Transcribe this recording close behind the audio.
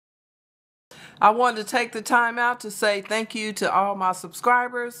I wanted to take the time out to say thank you to all my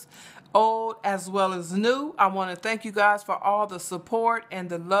subscribers, old as well as new. I want to thank you guys for all the support and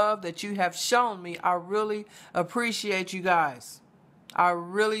the love that you have shown me. I really appreciate you guys. I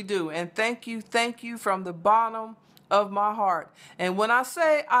really do. And thank you from the bottom of my heart. And when I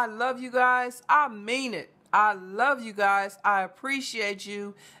say I love you guys, I mean it. I love you guys. I appreciate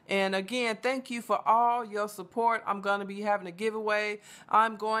you. And again, thank you for all your support. I'm going to be having a giveaway.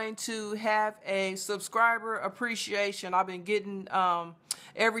 I'm going to have a subscriber appreciation. I've been getting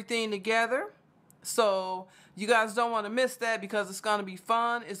everything together. So you guys don't want to miss that because it's going to be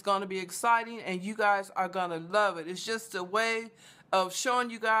fun. It's going to be exciting. And you guys are going to love it. It's just a way of showing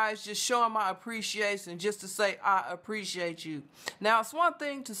you guys, just showing my appreciation, just to say I appreciate you. Now, it's one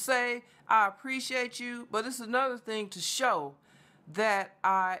thing to say I appreciate you, but it's another thing to show that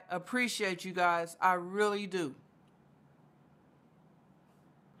I appreciate you guys. I really do.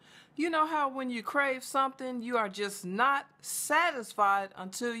 You know how when you crave something, you are just not satisfied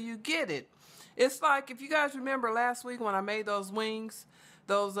until you get it. It's like, if you guys remember last week when I made those wings,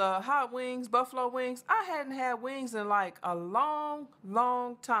 those hot wings, buffalo wings, I hadn't had wings in like a long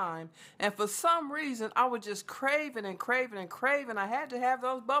time. And for some reason, I was just craving and craving and craving. I had to have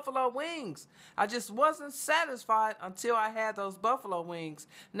those buffalo wings. I just wasn't satisfied until I had those buffalo wings.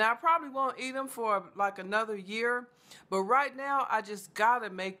 Now, I probably won't eat them for like another year. But right now, I just gotta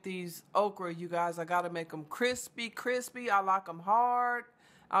make these okra, you guys. I gotta make them crispy. I like them hard.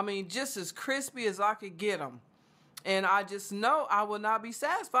 I mean, just as crispy as I could get them. And I just know I will not be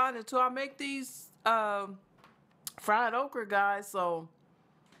satisfied until I make these fried okra, guys. So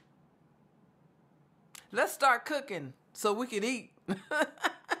let's start cooking so we can eat.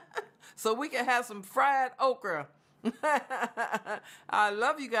 So we can have some fried okra. I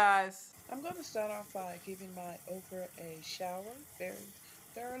love you guys. I'm going to start off by giving my okra a shower very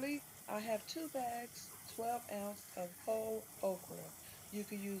thoroughly. I have 2 bags, 12 ounce of whole okra. You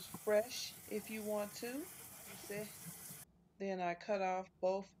can use fresh if you want to. Then I cut off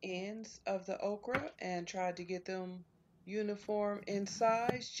both ends of the okra and tried to get them uniform in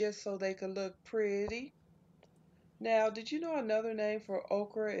size just so they could look pretty. Now, did you know another name for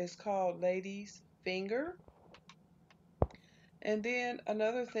okra is called lady's finger? And then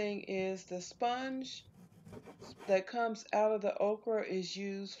another thing is the sponge that comes out of the okra is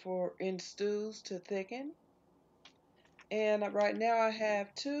used in stews to thicken. And right now I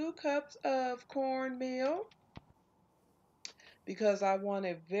have 2 cups of cornmeal because I want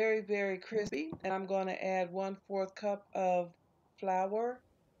it very crispy. And I'm going to add 1/4 cup of flour.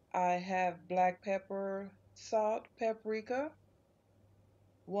 I have black pepper, salt, paprika,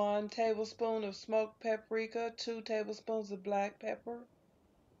 1 tablespoon of smoked paprika, 2 tablespoons of black pepper,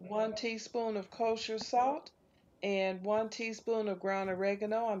 1 teaspoon of kosher salt, and 1 teaspoon of ground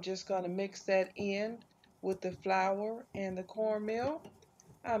oregano. I'm just going to mix that in with the flour and the cornmeal.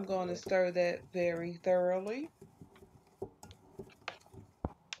 I'm going to stir that very thoroughly.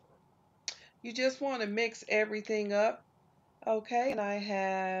 You just want to mix everything up, okay? And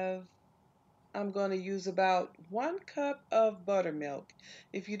I'm going to use about 1 cup of buttermilk.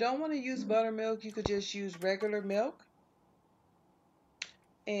 If you don't want to use buttermilk, you could just use regular milk.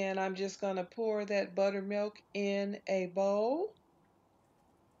 And I'm just going to pour that buttermilk in a bowl.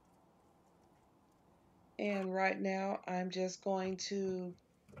 And right now, I'm just going to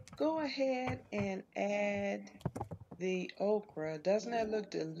go ahead and add the okra. Doesn't that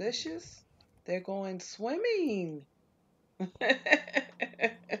look delicious? They're going swimming.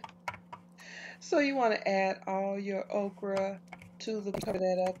 So you want to add all your okra to cover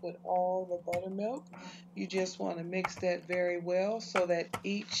that up with all the buttermilk. You just want to mix that very well so that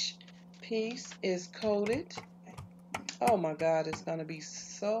each piece is coated. Oh my God, it's going to be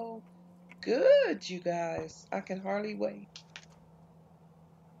so good, you guys. I can hardly wait.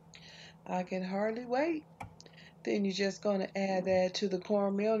 I can hardly wait. Then you're just going to add that to the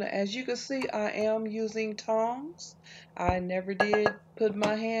cornmeal. Now, as you can see, I am using tongs. I never did put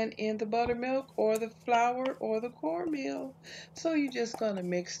my hand in the buttermilk or the flour or the cornmeal. So you're just going to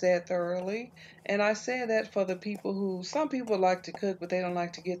mix that thoroughly. And I say that for the people some people like to cook, but they don't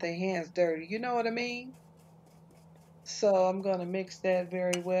like to get their hands dirty. You know what I mean? So I'm going to mix that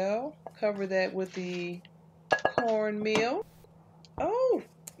very well. Cover that with the cornmeal. Oh,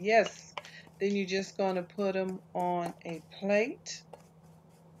 yes. Then you're just going to put them on a plate.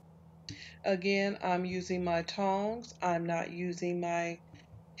 Again, I'm using my tongs. I'm not using my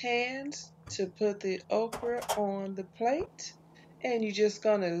hands to put the okra on the plate. And you're just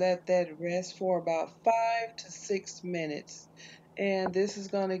going to let that rest for about 5 to 6 minutes. And this is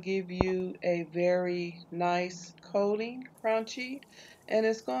going to give you a very nice coating, crunchy. And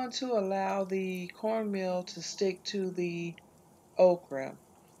it's going to allow the cornmeal to stick to the okra.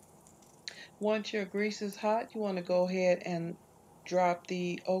 Once your grease is hot, you want to go ahead and drop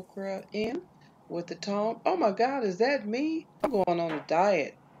the okra in with the tone. Oh my God, is that me? I'm going on a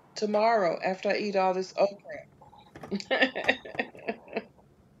diet tomorrow after I eat all this okra.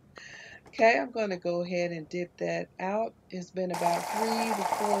 Okay, I'm going to go ahead and dip that out. It's been about 3 to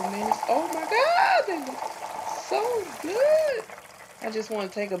 4 minutes. Oh my God, they look so good. I just want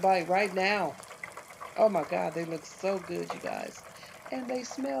to take a bite right now. Oh my God, they look so good, you guys. And they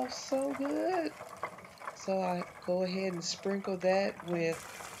smell so good. So I go ahead and sprinkle that with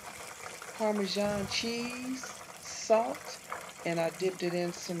Parmesan cheese, salt, and I dipped it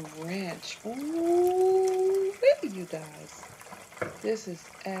in some ranch. Ooh, you guys. This is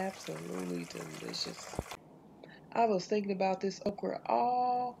absolutely delicious. I was thinking about this okra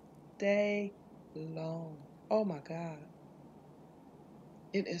all day long. Oh my God.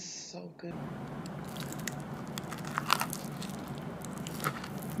 It is so good.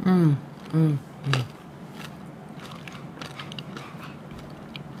 Mm, mm.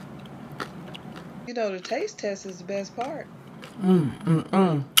 You know, the taste test is the best part. Mm, mm,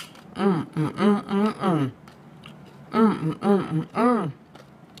 mm. Mm, mm, mm, mm, mm. Mm, mm, mm, mm, mm.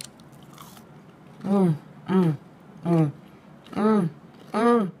 Mm, mm, mm,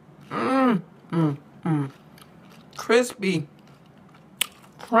 mm, mm, mm, mm. Crispy,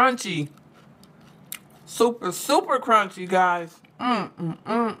 crunchy, super, super crunchy, guys. Mm, mm,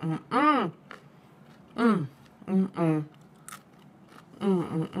 mm, mm, mm. Mm, mm, mm. Mm,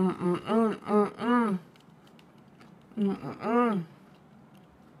 mm, mm, mm, mm, mm, mm. Mm, mm, mm.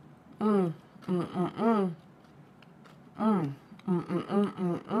 Mm, mm, mm, mm. Mm, mm, mm, mm,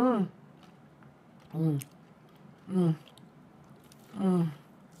 mm, mm. Mm, mm, mm.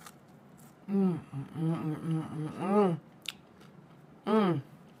 Mm, mm, mm, mm, mm, mm, mm. Mm,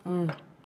 mm.